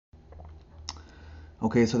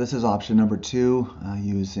Okay, so this is option number two,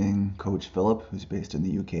 using Coach Phillip, who's based in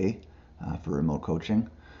the UK, for remote coaching.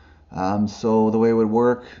 So the way it would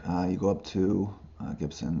work, you go up to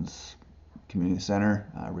Gibson's Community Center,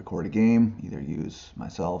 record a game, either use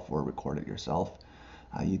myself or record it yourself.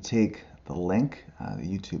 You take the link, the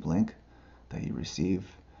YouTube link that you receive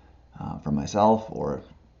from myself or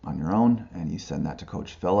on your own, and you send that to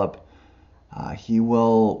Coach Phillip. He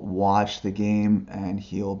will watch the game and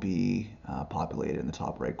he'll be populated in the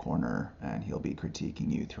top right corner, and he'll be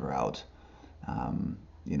critiquing you throughout,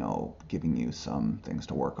 giving you some things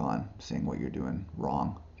to work on, seeing what you're doing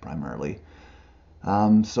wrong primarily.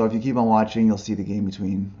 So if you keep on watching, you'll see the game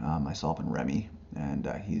between myself and Remi, and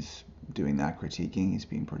he's doing that critiquing. He's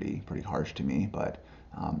being pretty harsh to me, but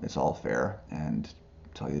it's all fair. And to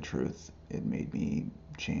tell you the truth, it made me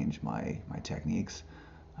change my techniques.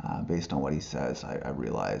 Based on what he says, I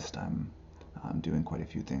realized I'm doing quite a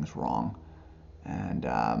few things wrong, and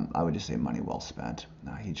I would just say money well spent.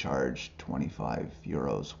 He charged 25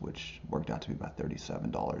 euros, which worked out to be about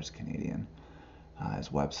 $37 Canadian. His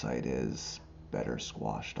website is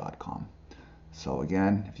bettersquash.com. So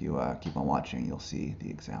again, if you keep on watching, you'll see the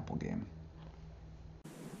example game.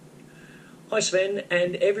 Hi Sven,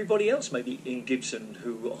 and everybody else maybe in Gibson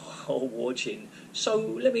who are watching. So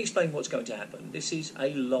let me explain what's going to happen. This is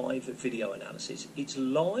a live video analysis. It's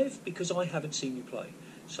live because I haven't seen you play.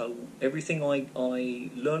 So everything I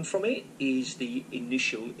learn from it is the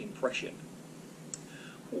initial impression.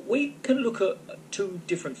 We can look at two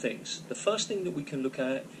different things. The first thing that we can look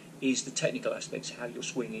at is the technical aspects, how you're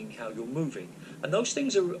swinging, how you're moving. And those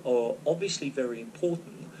things are obviously very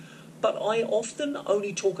important. But I often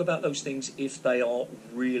only talk about those things if they are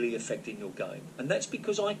really affecting your game. And that's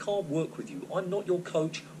because I can't work with you. I'm not your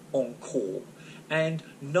coach on court. And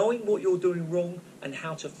knowing what you're doing wrong and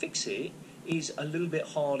how to fix it is a little bit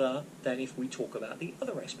harder than if we talk about the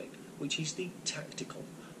other aspect, which is the tactical,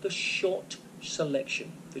 the shot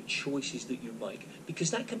selection, the choices that you make, because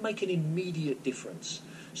that can make an immediate difference.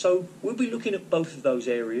 So we'll be looking at both of those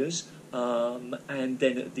areas. And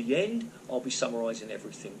then at the end, I'll be summarising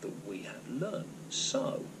everything that we have learned.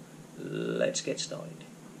 So, let's get started.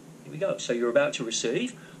 Here we go. So you're about to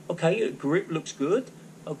receive. Okay, grip looks good.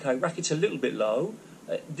 Okay, racket's a little bit low.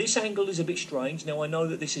 This angle is a bit strange. Now I know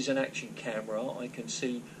that this is an action camera. I can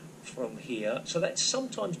see from here. So that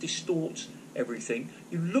sometimes distorts everything.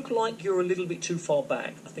 You look like you're a little bit too far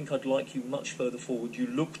back. I think I'd like you much further forward. You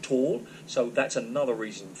look tall, so that's another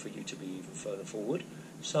reason for you to be even further forward.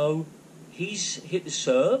 So he's hit the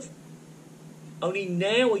serve. Only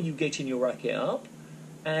now are you getting your racket up,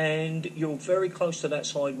 and you're very close to that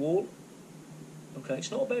side wall. Okay,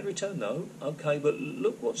 it's not a bad return though. Okay, but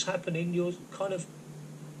look what's happening. You're kind of...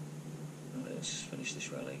 Let's finish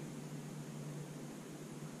this rally.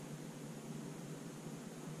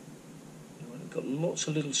 You've got lots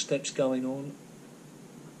of little steps going on.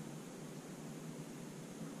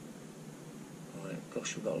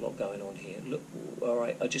 Gosh, we've got a lot going on here. Look, all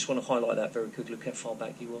right, I just want to highlight that very quickly. Look how far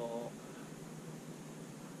back you are.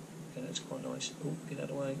 Okay, that's quite nice. Oh, get out of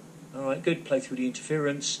the way. All right, good. Play through the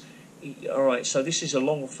interference. All right, so this is a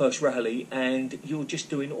long first rally, and you're just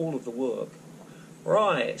doing all of the work.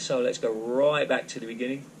 Right, so let's go right back to the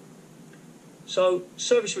beginning. So,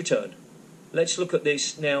 service return. Let's look at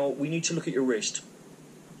this. Now, we need to look at your wrist.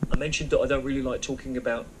 I mentioned that I don't really like talking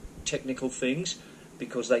about technical things,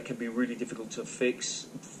 because they can be really difficult to fix.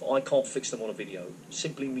 I can't fix them on a video.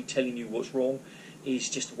 Simply me telling you what's wrong is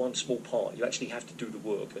just one small part. You actually have to do the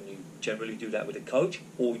work, and you generally do that with a coach,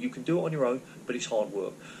 or you can do it on your own, but it's hard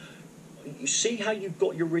work. You see how you've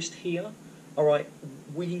got your wrist here? All right,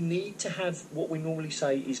 we need to have what we normally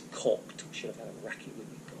say is cocked. I should have had a racket with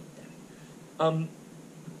me, God damn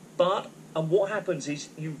it. And what happens is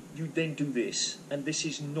you then do this, and this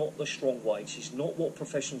is not the strong way. This is not what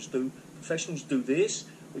professionals do. Professionals do this,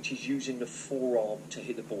 which is using the forearm to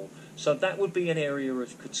hit the ball. So that would be an area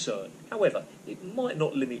of concern. However, it might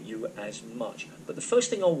not limit you as much. But the first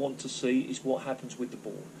thing I want to see is what happens with the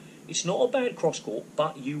ball. It's not a bad cross-court,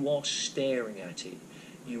 but you are staring at it.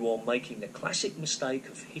 You are making the classic mistake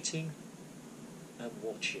of hitting and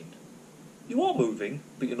watching. You are moving,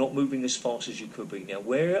 but you're not moving as fast as you could be. Now,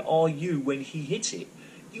 where are you when he hits it?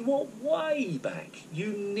 You are way back.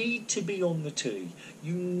 You need to be on the tee.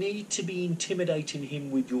 You need to be intimidating him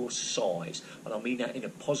with your size. And I mean that in a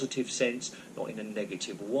positive sense, not in a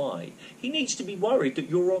negative way. He needs to be worried that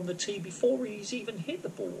you're on the tee before he's even hit the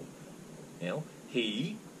ball. Now,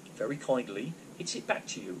 he, very kindly, hits it back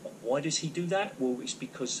to you. And why does he do that? Well, it's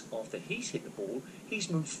because after he's hit the ball, he's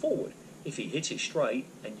moved forward. If he hits it straight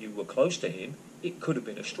and you were close to him, it could have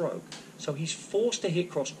been a stroke. So he's forced to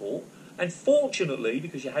hit cross-court. And fortunately,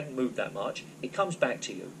 because you hadn't moved that much, it comes back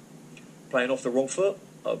to you. Playing off the wrong foot?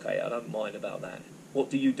 Okay, I don't mind about that. What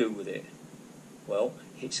do you do with it? Well,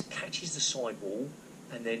 it catches the sidewall,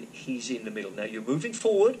 and then he's in the middle. Now you're moving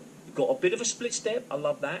forward. You've got a bit of a split step. I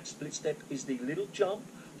love that. Split step is the little jump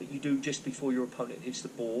that you do just before your opponent hits the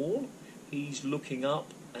ball. He's looking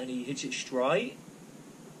up, and he hits it straight.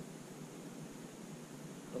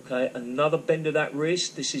 Okay, another bend of that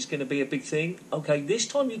wrist. This is going to be a big thing. Okay, this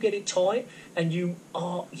time you get it tight, and you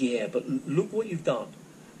are, yeah, but look what you've done.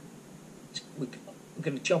 We're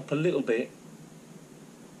going to jump a little bit.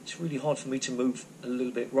 It's really hard for me to move a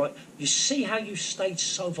little bit, right? You see how you stayed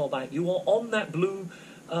so far back. You are on that blue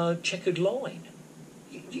checkered line.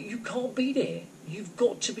 You can't be there. You've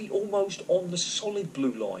got to be almost on the solid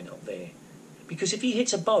blue line up there. Because if he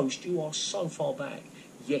hits a post, you are so far back.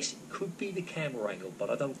 Yes, it could be the camera angle, but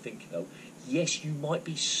I don't think so. Yes, you might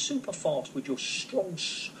be super fast with your strong,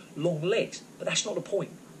 long legs, but that's not the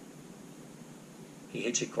point. He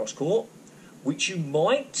hits it cross court, which you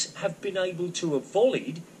might have been able to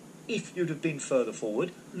avoid if you'd have been further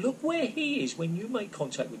forward. Look where he is when you make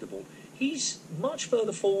contact with the ball. He's much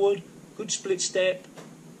further forward, good split step.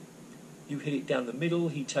 You hit it down the middle,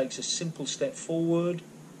 he takes a simple step forward.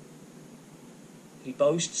 He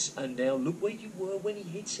boasts, and now look where you were when he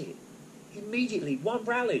hits it. Immediately, one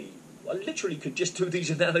rally. I literally could just do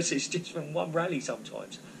these analyses just from one rally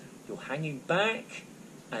sometimes. You're hanging back,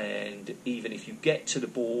 and even if you get to the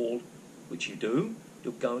ball, which you do,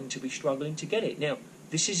 you're going to be struggling to get it. Now,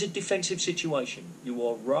 this is a defensive situation. You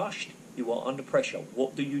are rushed, you are under pressure.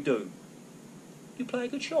 What do? You play a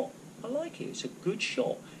good shot. I like it. It's a good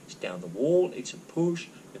shot. It's down the wall, it's a push,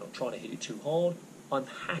 you're not trying to hit it too hard. I'm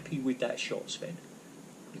happy with that shot, Sven.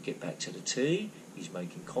 You get back to the tee, he's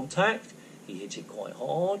making contact, he hits it quite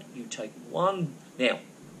hard, you take one. Now,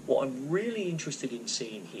 what I'm really interested in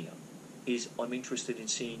seeing here is I'm interested in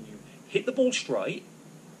seeing you hit the ball straight,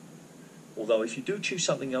 although if you do choose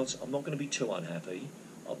something else, I'm not going to be too unhappy,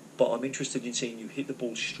 but I'm interested in seeing you hit the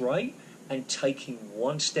ball straight and taking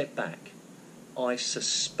one step back. I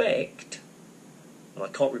suspect, and I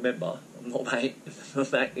can't remember, I'm not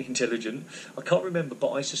that intelligent, I can't remember,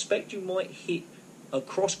 but I suspect you might hit a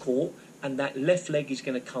cross court and that left leg is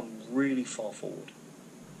going to come really far forward.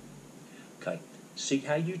 Okay, see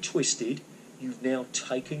how you twisted? You've now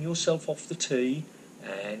taken yourself off the tee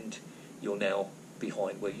and you're now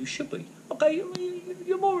behind where you should be. Okay,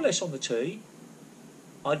 you're more or less on the tee.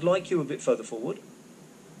 I'd like you a bit further forward.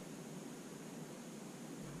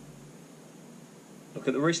 Look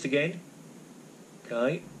at the wrist again.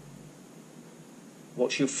 Okay.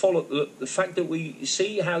 Watch your follow. Look, the fact that you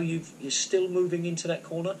see how you're still moving into that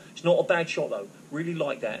corner. It's not a bad shot though. Really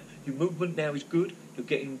like that. Your movement now is good. You're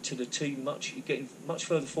getting to the tee You're getting much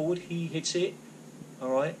further forward. He hits it. All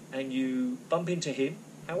right, and you bump into him.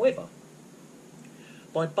 However,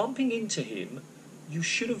 by bumping into him, you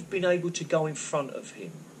should have been able to go in front of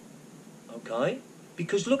him. Okay,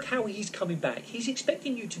 because look how he's coming back. He's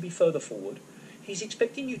expecting you to be further forward. He's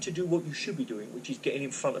expecting you to do what you should be doing, which is getting in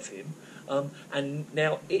front of him. And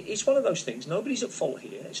now, it's one of those things. Nobody's at fault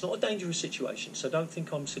here. It's not a dangerous situation, so don't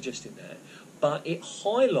think I'm suggesting that. But it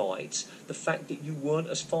highlights the fact that you weren't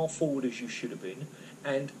as far forward as you should have been,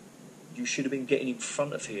 and you should have been getting in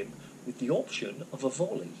front of him with the option of a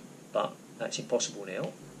volley. But that's impossible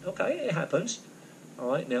now. Okay, it happens. All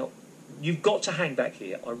right, now, you've got to hang back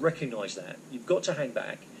here. I recognise that. You've got to hang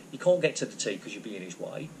back. You can't get to the tee because you'll be in his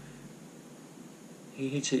way. He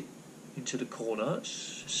hits it into the corner.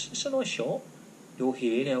 It's a nice shot. You're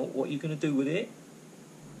here. Now, what are you going to do with it?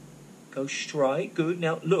 Go straight. Good.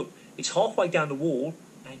 Now, look. It's halfway down the wall,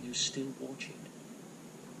 and you're still watching.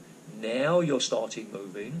 Now you're starting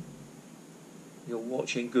moving. You're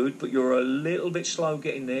watching. Good, but you're a little bit slow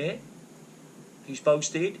getting there. He's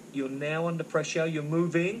boasted. You're now under pressure. You're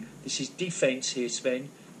moving. This is defence here, Sven.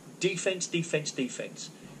 Defence, defence, defence.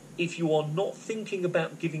 If you are not thinking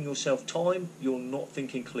about giving yourself time, you're not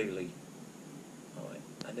thinking clearly. All right.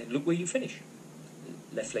 And then look where you finish.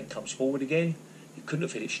 The left leg comes forward again. You couldn't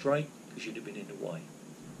have hit it straight because you'd have been in the way.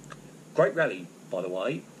 Great rally, by the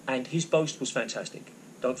way, and his boast was fantastic.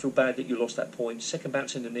 Don't feel bad that you lost that point. Second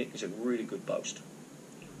bounce in the nick is a really good boast.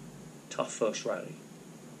 Tough first rally.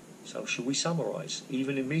 So shall we summarise,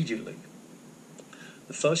 even immediately?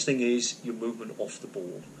 The first thing is your movement off the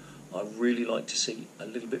ball. I really like to see a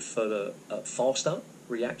little bit further, faster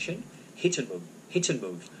reaction. Hit and move, hit and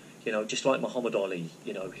move. You know, just like Muhammad Ali,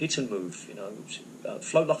 you know, hit and move, you know,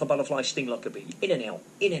 float like a butterfly, sting like a bee, in and out,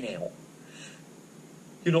 in and out.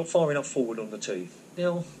 You're not far enough forward on the tee.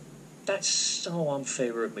 Now, that's so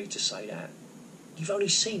unfair of me to say that. You've only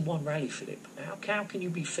seen one rally, Philip. How can you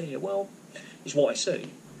be fair? Well, it's what I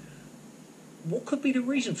see. What could be the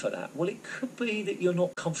reason for that? Well, it could be that you're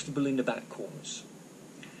not comfortable in the back corners.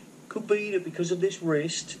 Could be that because of this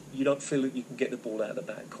wrist, you don't feel that you can get the ball out of the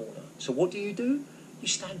back corner. So what do? You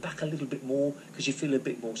stand back a little bit more because you feel a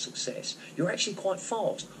bit more success. You're actually quite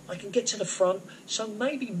fast. I can get to the front, so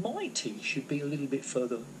maybe my tee should be a little bit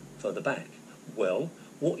further back. Well,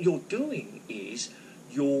 what you're doing is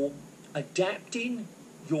you're adapting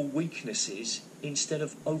your weaknesses instead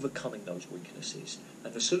of overcoming those weaknesses.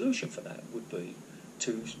 And the solution for that would be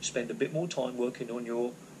to spend a bit more time working on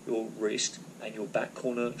your wrist and your back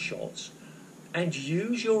corner shots and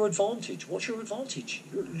use your advantage. What's your advantage?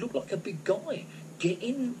 You look like a big guy. Get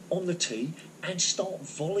in on the tee and start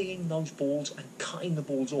volleying those balls and cutting the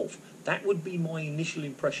balls off. That would be my initial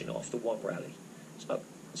impression after one rally. So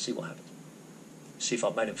let's see what happens. See if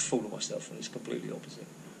I've made a fool of myself and it's completely opposite.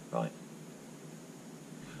 Right.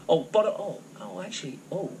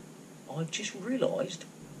 I've just realised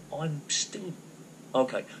I'm still...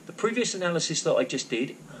 Okay, the previous analysis that I just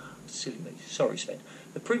did... silly me, sorry Sven.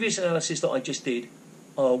 The previous analysis that I just did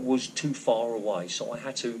was too far away, so I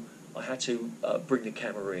had to bring the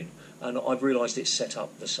camera in, and I've realised it's set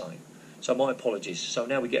up the same. So my apologies. So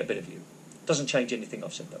now we get a better view. Doesn't change anything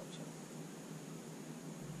I've said though. So.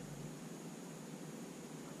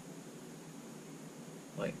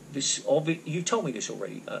 Right, you told me this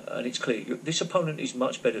already, and it's clear. This opponent is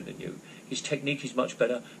much better than you. His technique is much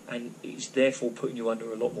better, and he's therefore putting you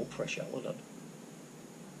under a lot more pressure. Well done.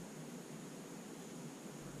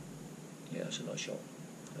 Yeah, that's a nice shot.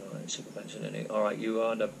 All right, super isn't. All right, you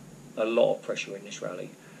are under a lot of pressure in this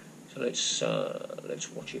rally. So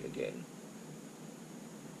let's watch it again.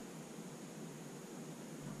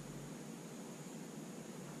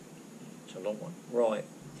 It's a long one. Right.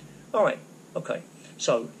 All right. Okay.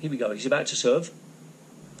 So here we go. He's about to serve.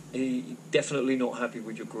 He's definitely not happy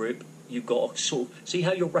with your grip. You've got to sort of see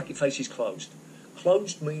how your racket face is closed.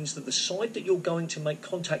 Closed means that the side that you're going to make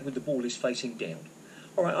contact with the ball is facing down.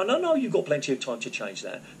 All right, and I know you've got plenty of time to change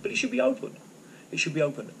that, but it should be open. It should be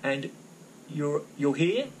open, and you're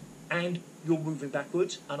here, and you're moving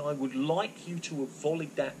backwards, and I would like you to have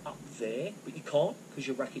volleyed that up there, but you can't because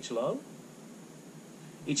your racket's low.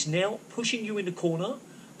 It's now pushing you in the corner.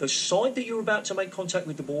 The side that you're about to make contact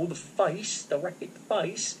with the ball, the face, the racket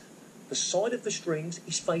face, the side of the strings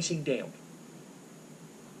is facing down.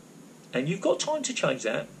 And you've got time to change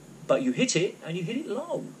that, but you hit it, and you hit it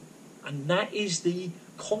low. And that is the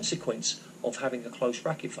consequence of having a close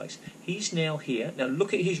racket face. He's now here. Now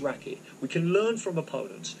look at his racket. We can learn from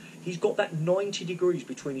opponents. He's got that 90 degrees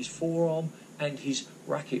between his forearm and his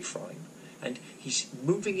racket frame. And he's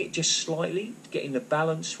moving it just slightly, getting the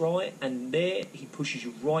balance right, and there he pushes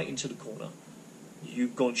you right into the corner.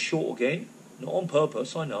 You've gone short again, not on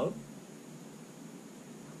purpose, I know.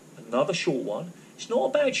 Another short one. It's not a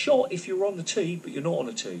bad shot if you're on the tee, but you're not on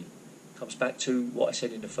the tee. Comes back to what I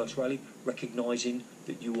said in the first rally, recognising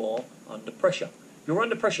that you are under pressure. You're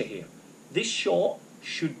under pressure here. This shot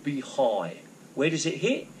should be high. Where does it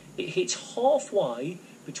hit? It hits halfway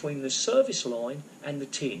between the service line and the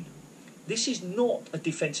tin. This is not a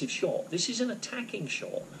defensive shot. This is an attacking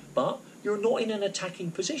shot, but you're not in an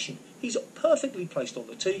attacking position. He's perfectly placed on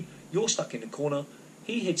the tee. You're stuck in the corner.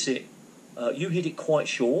 He hits it. You hit it quite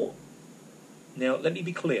short. Now, let me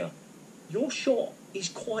be clear. Your shot is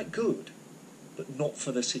quite good, but not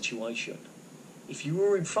for the situation. If you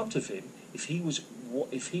were in front of him, if he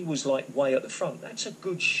was like way at the front, that's a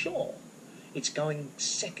good shot. It's going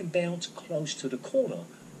second bounce close to the corner,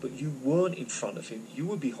 but you weren't in front of him, you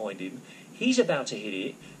were behind him. He's about to hit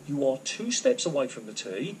it. You are 2 steps away from the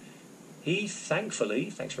tee. He, thankfully,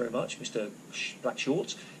 thanks very much, Mr. Black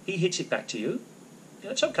Shorts, he hits it back to you.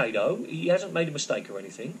 It's okay though, he hasn't made a mistake or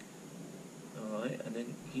anything. Alright, and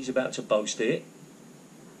then he's about to boast it.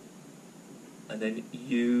 And then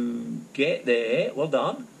you get there, well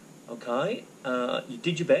done, okay, you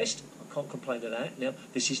did your best, I can't complain of that. Now,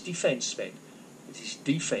 this is defence, Sven. This is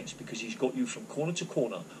defence because he's got you from corner to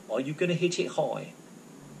corner. Are you going to hit it high?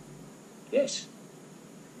 Yes.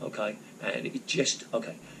 Okay, and it just,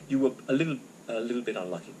 okay, you were a little bit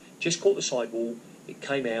unlucky. Just caught the sidewall, it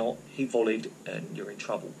came out, he volleyed, and you're in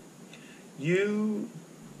trouble. You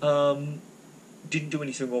didn't do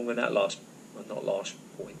anything wrong in that last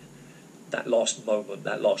point. That last moment,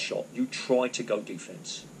 that last shot, you tried to go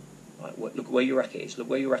defence. Right, look where your racket is. Look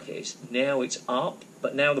where your racket is. Now it's up,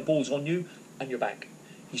 but now the ball's on you and you're back.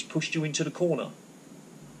 He's pushed you into the corner.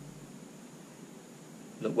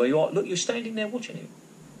 Look where you are. Look, you're standing there watching him.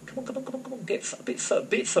 Come on. Get a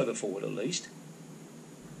bit further forward at least.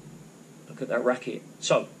 Look at that racket.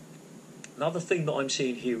 So, Another thing that I'm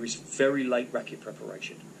seeing here is very late racket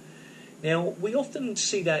preparation. Now, we often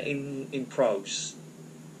see that in pros,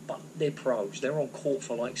 but they're pros. They're on court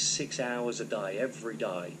for like 6 hours a day, every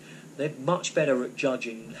day. They're much better at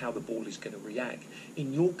judging how the ball is going to react.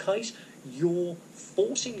 In your case, you're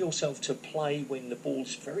forcing yourself to play when the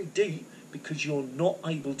ball's very deep because you're not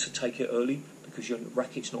able to take it early because your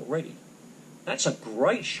racket's not ready. That's a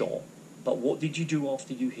great shot, but what did you do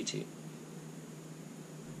after you hit it?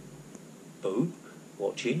 Boom.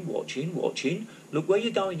 Watching, watching, watching. Look where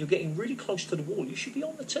you're going. You're getting really close to the wall. You should be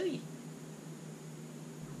on the tee.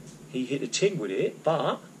 He hit a tin with it,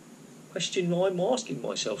 but question I'm asking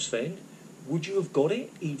myself, Sven, would you have got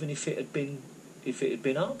it even if it had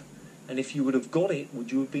been up? And if you would have got it,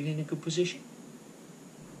 would you have been in a good position?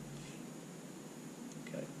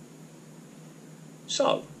 Okay.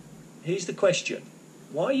 So, here's the question.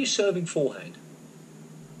 Why are you serving forehand?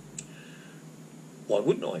 Why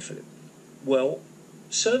wouldn't I, Philip? Well,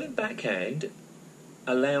 serving backhand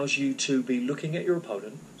allows you to be looking at your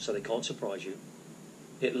opponent so they can't surprise you.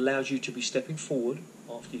 It allows you to be stepping forward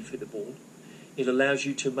after you've hit the ball. It allows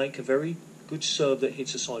you to make a very good serve that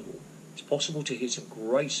hits a sidewall. It's possible to hit some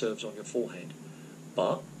great serves on your forehand,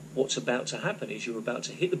 but what's about to happen is you're about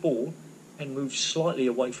to hit the ball and move slightly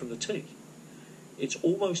away from the tee. It's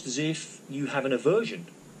almost as if you have an aversion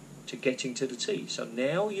to getting to the tee. So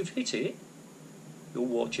now you've hit it, you're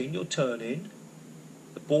watching, you're turning,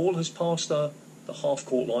 the ball has passed the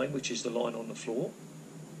half-court line, which is the line on the floor.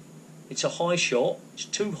 It's a high shot, it's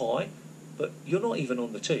too high, but you're not even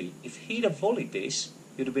on the tee. If he'd have volleyed this,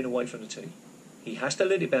 you'd have been away from the tee. He has to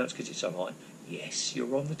let it bounce because it's so high. Yes,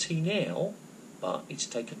 you're on the tee now, but it's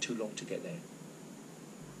taken too long to get there.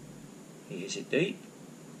 He hits it deep.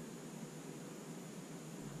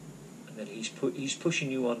 And then he's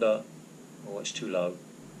pushing you under. Oh, it's too low.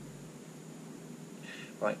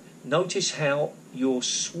 Right. Notice how your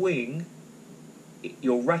swing,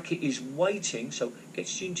 your racket is waiting, so it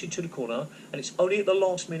gets you into the corner, and it's only at the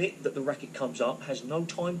last minute that the racket comes up, has no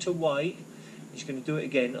time to wait. He's going to do it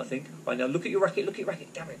again, I think. Right, now look at your racket, look at your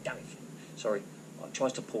racket. Damn it. Sorry. Right,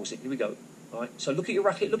 tries to pause it. Here we go. All right, so look at your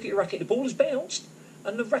racket, look at your racket. The ball has bounced,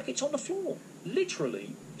 and the racket's on the floor.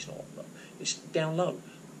 Literally, it's not, it's down low.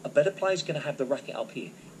 A better player's going to have the racket up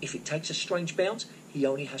here. If it takes a strange bounce, he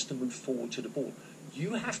only has to move forward to the ball.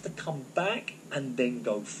 You have to come back and then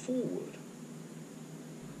go forward.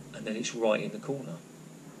 And then it's right in the corner.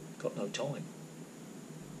 Got no time.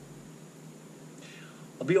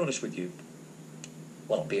 I'll be honest with you.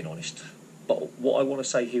 Well, I'm being honest. But what I want to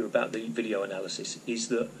say here about the video analysis is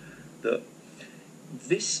that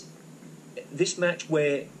this matches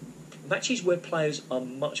where players are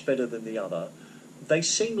much better than the other, they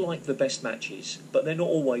seem like the best matches, but they're not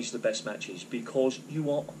always the best matches because you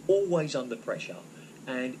are always under pressure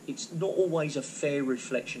and it's not always a fair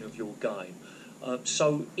reflection of your game.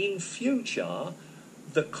 So in future,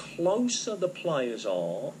 the closer the players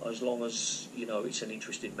are, as long as it's an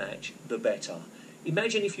interesting match, the better.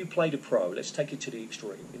 Imagine if you played a pro. Let's take it to the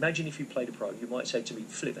extreme. Imagine if you played a pro. You might say to me,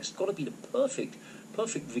 Philip, that's got to be the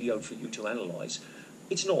perfect video for you to analyse.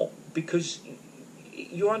 It's not, because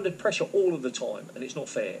you're under pressure all of the time, and it's not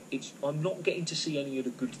fair. I'm not getting to see any of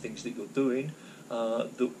the good things that you're doing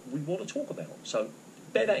that we want to talk about. So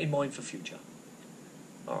bear that in mind for future.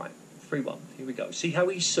 All right, 3-1. Here we go. See how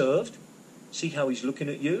he served? See how he's looking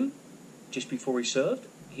at you just before he served?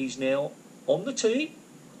 He's now on the tee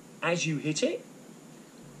as you hit it.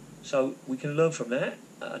 So we can learn from that.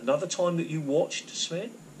 Another time that you watched,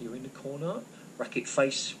 Sven, you're in the corner, racket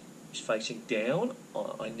face is facing down.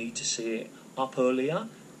 I need to see it up earlier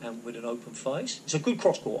and with an open face. It's a good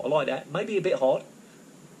cross court, I like that. Maybe a bit hard,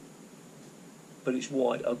 but it's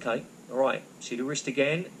wide. Okay, all right, see the wrist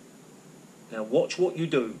again. Now watch what you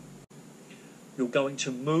do. You're going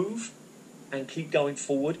to move and keep going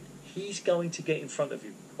forward. He's going to get in front of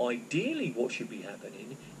you. Ideally what should be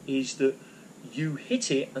happening is that you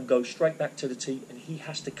hit it and go straight back to the tee, and he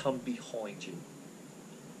has to come behind you.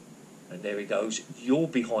 And there he goes. You're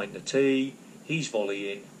behind the tee. He's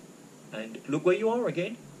volleying. And look where you are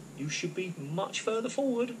again. You should be much further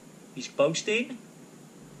forward. He's boasting.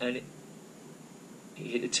 And he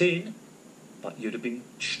hit the tin, but you'd have been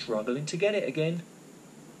struggling to get it again.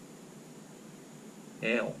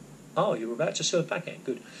 Now, you're about to serve backhand.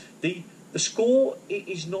 Good. The score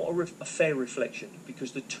is not a fair reflection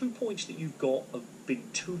because the 2 points that you've got have been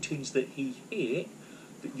 2 tins that he hit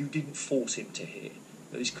that you didn't force him to hit.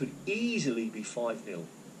 Now, this could easily be 5-0.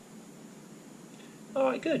 All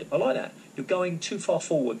right, good. I like that. You're going too far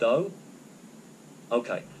forward, though.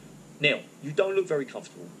 Okay. Now, you don't look very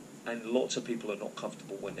comfortable. and lots of people are not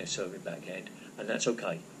comfortable when they're serving backhand, and that's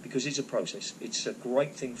okay because it's a process. It's a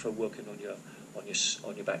great thing for working on your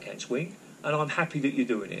backhand swing, and I'm happy that you're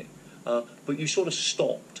doing it. But you sort of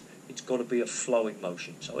stopped. It's got to be a flowing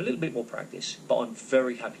motion, so a little bit more practice. But I'm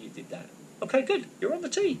very happy you did that. Okay, good. You're on the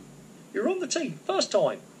tee. You're on the tee. First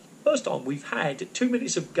time. We've had 2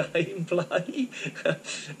 minutes of gameplay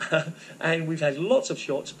and we've had lots of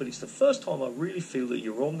shots, but it's the first time I really feel that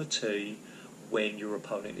you're on the tee when your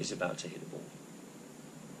opponent is about to hit a ball.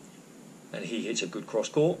 And he hits a good cross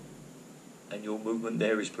court, and your movement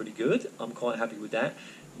there is pretty good. I'm quite happy with that.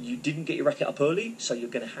 You didn't get your racket up early, so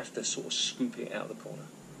you're going to have to sort of scoop it out of the corner.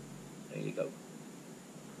 There you go.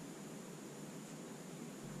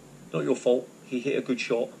 Not your fault. He hit a good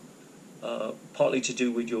shot. Partly to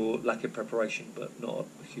do with your lack of preparation, but not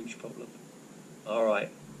a huge problem. All right,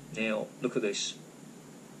 now look at this.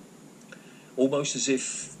 Almost as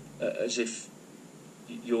if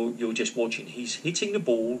you're just watching. He's hitting the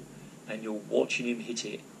ball, and you're watching him hit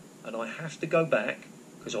it. And I have to go back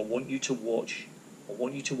because I want you to watch. I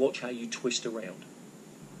want you to watch how you twist around.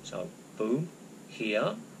 So, boom,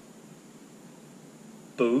 here,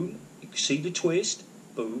 boom. You can see the twist.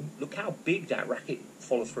 Boom. Look how big that racket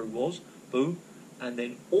follow through was. Boom. And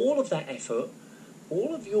then all of that effort,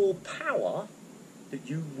 all of your power that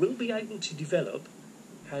you will be able to develop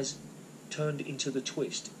has turned into the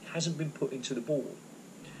twist. It hasn't been put into the ball.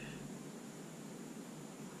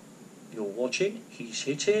 You're watching, he's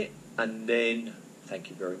hit it, and then, thank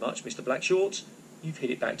you very much, Mr. Black Shorts, you've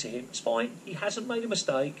hit it back to him. It's fine. He hasn't made a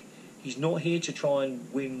mistake. He's not here to try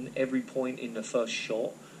and win every point in the first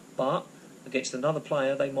shot, but against another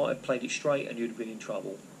player, they might have played it straight and you'd have been in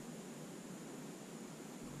trouble.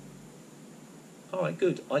 All right,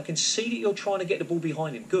 good. I can see that you're trying to get the ball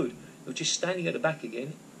behind him. Good. You're just standing at the back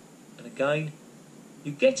again. And again,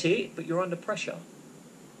 you get it, but you're under pressure.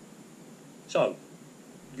 So,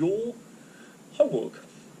 your homework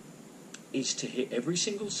is to hit every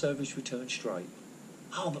single service return straight.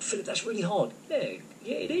 Oh, but Philip, that's really hard. Yeah,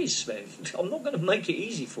 it is, Sven. I'm not going to make it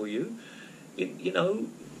easy for you. You know,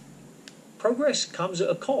 progress comes at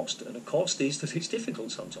a cost, and the cost is that it's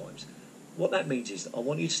difficult sometimes. What that means is that I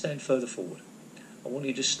want you to stand further forward. I want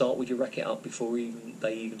you to start with your racket up before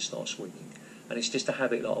they even start swinging. And it's just a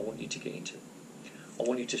habit that I want you to get into. I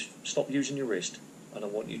want you to stop using your wrist, and I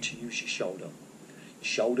want you to use your shoulder. Your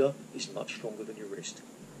shoulder is much stronger than your wrist.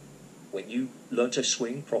 When you learn to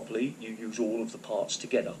swing properly, you use all of the parts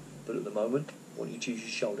together. But at the moment, I want you to use your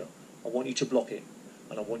shoulder. I want you to block it,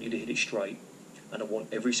 and I want you to hit it straight. And I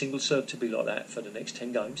want every single serve to be like that for the next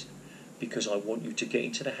 10 games, because I want you to get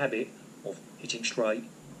into the habit of hitting straight,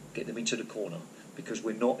 get them into the corner, because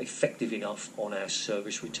we're not effective enough on our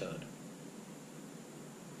service return.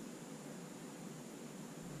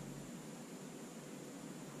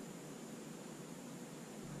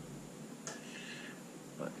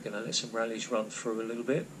 Right, we're going to let some rallies run through a little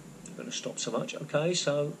bit. I'm going to stop so much. Okay,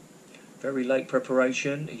 so very late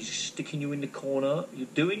preparation. He's sticking you in the corner. You're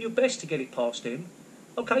doing your best to get it past him.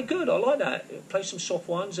 Okay, good. I like that. Play some soft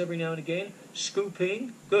ones every now and again.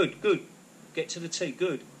 Scooping. Good, good. Get to the tee.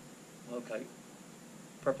 Good. Okay.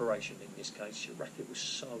 Preparation in this case. Your racket was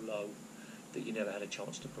so low that you never had a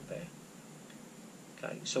chance to prepare.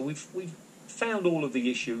 Okay, so we've found all of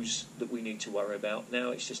the issues that we need to worry about.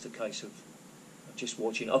 Now it's just a case of just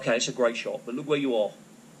watching. Okay, it's a great shot, but look where you are.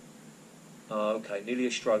 Okay, nearly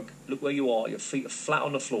a stroke. Look where you are. Your feet are flat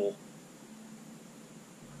on the floor.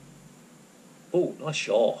 Oh, nice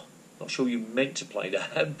shot. Not sure you meant to play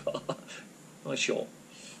that, but nice shot.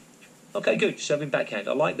 Okay, good. Serving backhand.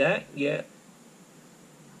 I like that. Yeah.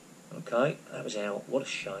 Okay, that was out. What a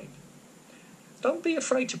shame. Don't be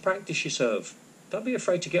afraid to practice your serve. Don't be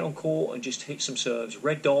afraid to get on court and just hit some serves.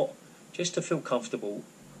 Red dot, just to feel comfortable.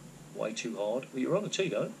 Way too hard. Well, you're on the tee,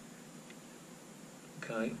 though.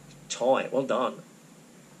 Okay, tight. Well done.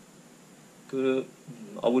 Good.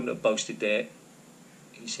 I wouldn't have boasted there.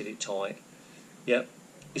 He said it tight. Yeah,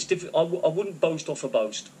 it's difficult. I wouldn't boast off a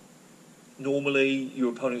boast. Normally,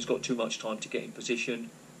 your opponent's got too much time to get in position,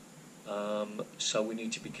 so we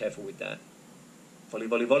need to be careful with that. Volley,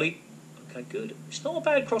 volley, volley. Okay, good. It's not a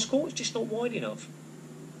bad cross court. It's just not wide enough.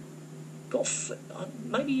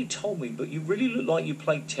 Maybe you told me, but you really look like you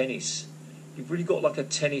played tennis. You've really got like a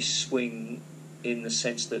tennis swing in the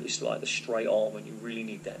sense that it's like the straight arm, and you really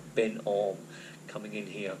need that bent arm coming in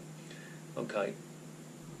here. Okay.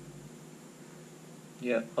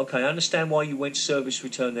 Yeah, okay, I understand why you went service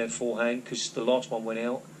return there forehand, because the last one went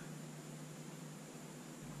out.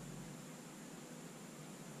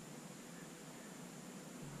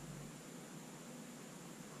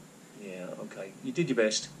 Yeah, okay, you did your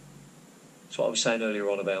best. That's what I was saying earlier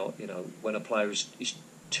on about, when a player is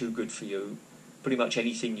too good for you, pretty much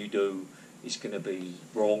anything you do is going to be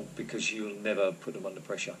wrong because you'll never put them under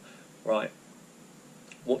pressure. Right.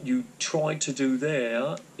 What you tried to do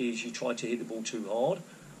there is you tried to hit the ball too hard.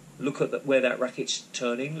 Look at where that racket's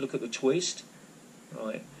turning. Look at the twist.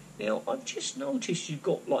 Right. Now, I've just noticed you've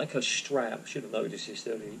got like a strap. Should have noticed this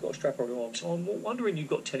earlier. You've got a strap on your arm. So I'm wondering you've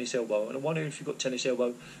got tennis elbow. And I'm wondering if you've got tennis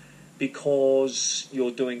elbow because you're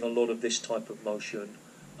doing a lot of this type of motion.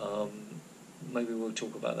 Maybe we'll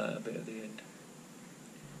talk about that a bit at the end.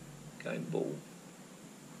 Game ball.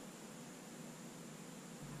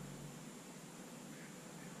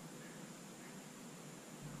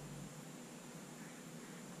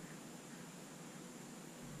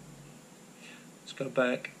 Let's go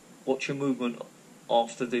back. Watch your movement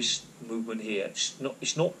after this movement here.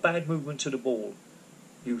 It's not bad movement to the ball.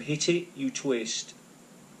 You hit it, you twist.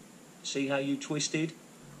 See how you twisted?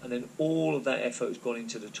 And then all of that effort has gone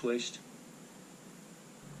into the twist.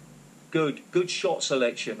 Good shot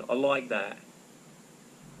selection. I like that.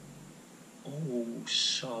 Oh,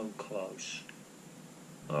 so close.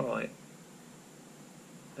 Alright.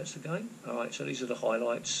 That's the game. Alright, so these are the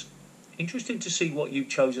highlights. Interesting to see what you've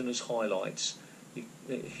chosen as highlights.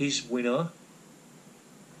 His winner.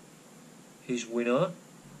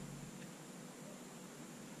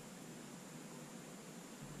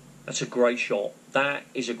 That's a great shot. That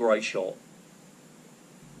is a great shot.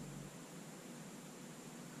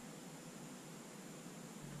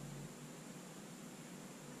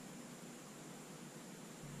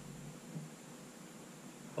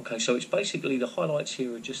 Okay, so it's basically the highlights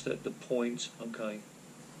here are just at the point. Okay.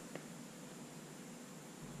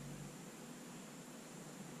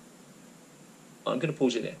 I'm going to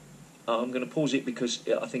pause it there. I'm going to pause it because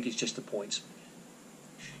I think it's just the points.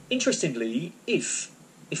 Interestingly, if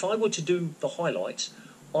I were to do the highlights,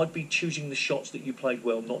 I'd be choosing the shots that you played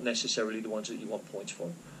well, not necessarily the ones that you want points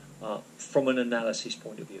from an analysis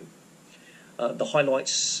point of view. The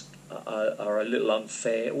highlights are a little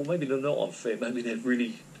unfair, or maybe they're not unfair. Maybe they're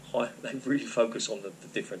really high. They really focus on the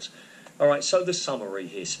difference. All right. So the summary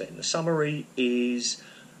here, Sven. The summary is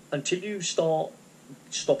until you start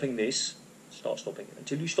stopping this.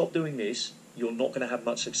 Until you stop doing this, you're not going to have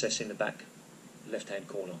much success in the back left-hand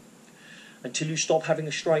corner. Until you stop having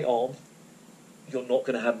a straight arm, you're not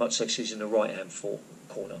going to have much success in the right-hand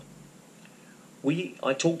corner.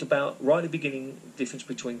 I talked about right at the beginning the difference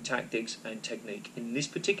between tactics and technique. In this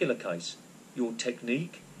particular case, your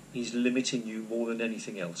technique is limiting you more than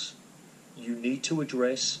anything else. You need to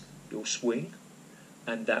address your swing,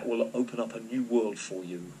 and that will open up a new world for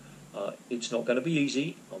you. It's not going to be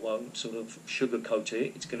easy. I won't sort of sugarcoat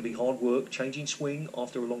it. It's going to be hard work. Changing swing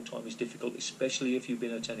after a long time is difficult, especially if you've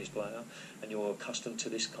been a tennis player and you're accustomed to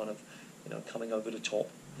this kind of, coming over the top.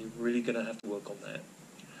 You're really going to have to work on that.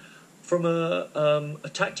 From a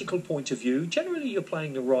tactical point of view, generally you're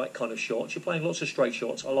playing the right kind of shots. You're playing lots of straight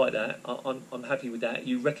shots. I like that. I'm happy with that.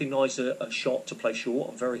 You recognise a shot to play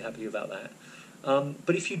short. I'm very happy about that.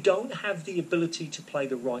 But if you don't have the ability to play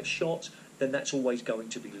the right shot, then that's always going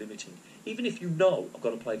to be limiting. Even if you know I've got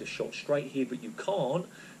to play the shot straight here, but you can't,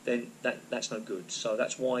 then that's no good. So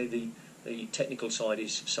that's why the technical side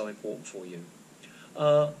is so important for you.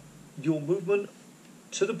 Your movement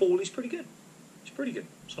to the ball is pretty good. It's pretty good.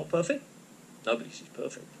 It's not perfect. Nobody's is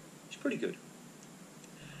perfect. It's pretty good.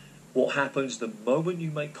 What happens the moment you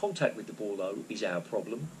make contact with the ball, though, is our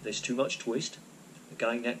problem. There's too much twist.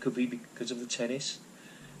 Again, that could be because of the tennis.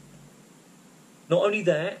 Not only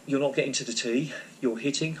that, you're not getting to the tee, you're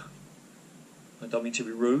hitting. I don't mean to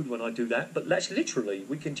be rude when I do that, but that's literally,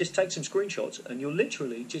 we can just take some screenshots and you're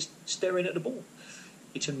literally just staring at the ball.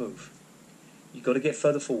 It's a move. You've got to get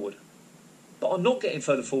further forward. But I'm not getting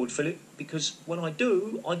further forward, Philip, because when I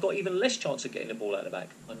do, I've got even less chance of getting the ball out of the back.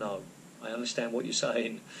 I know. I understand what you're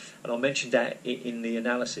saying. And I mentioned that in the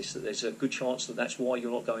analysis, that there's a good chance that that's why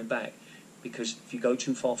you're not going back. Because if you go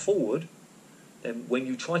too far forward, then when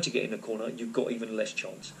you try to get in the corner, you've got even less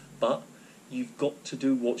chance. But you've got to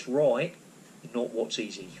do what's right, not what's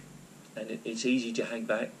easy. And it's easy to hang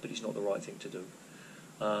back, but it's not the right thing to do.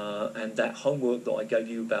 And that homework that I gave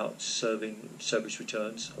you about service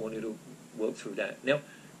returns, I want you to work through that. Now,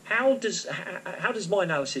 how does my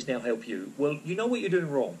analysis now help you? Well, you know what you're doing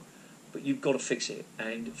wrong, but you've got to fix it.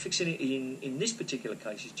 And fixing it in this particular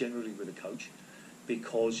case is generally with a coach,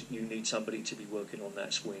 because you need somebody to be working on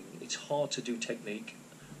that swing. It's hard to do technique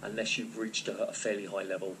unless you've reached a fairly high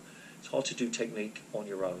level. It's hard to do technique on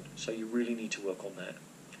your own, so you really need to work on that.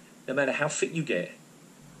 No matter how fit you get,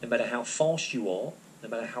 no matter how fast you are, no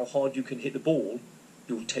matter how hard you can hit the ball,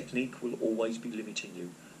 your technique will always be limiting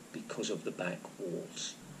you because of the back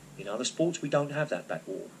walls. In other sports we don't have that back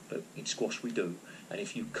wall, but in squash we do. And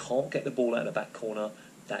if you can't get the ball out of the back corner,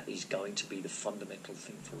 that is going to be the fundamental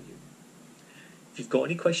thing for you. If you've got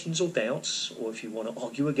any questions or doubts, or if you want to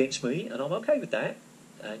argue against me, and I'm okay with that,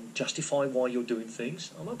 and justify why you're doing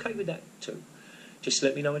things, I'm okay with that too. Just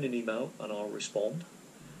let me know in an email and I'll respond.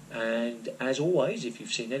 And as always, if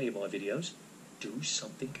you've seen any of my videos, do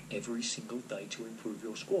something every single day to improve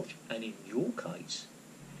your squash. And in your case,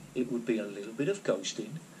 it would be a little bit of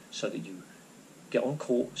ghosting, so that you get on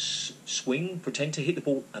court, swing, pretend to hit the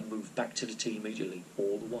ball, and move back to the tee immediately,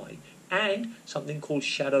 all the way. And something called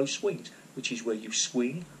shadow swings, which is where you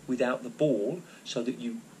swing without the ball, so that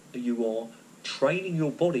you are training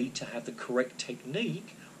your body to have the correct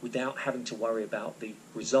technique without having to worry about the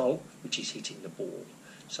result, which is hitting the ball.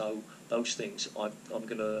 So those things, I'm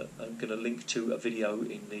gonna link to a video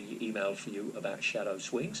in the email for you about shadow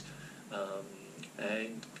swings.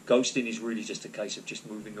 And ghosting is really just a case of just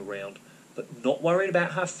moving around, but not worrying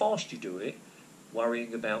about how fast you do it,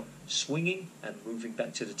 worrying about swinging and moving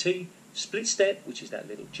back to the tee, split step, which is that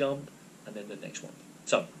little jump, and then the next one.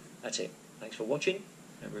 So that's it. Thanks for watching,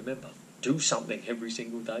 and remember, do something every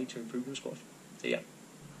single day to improve your squash. See ya.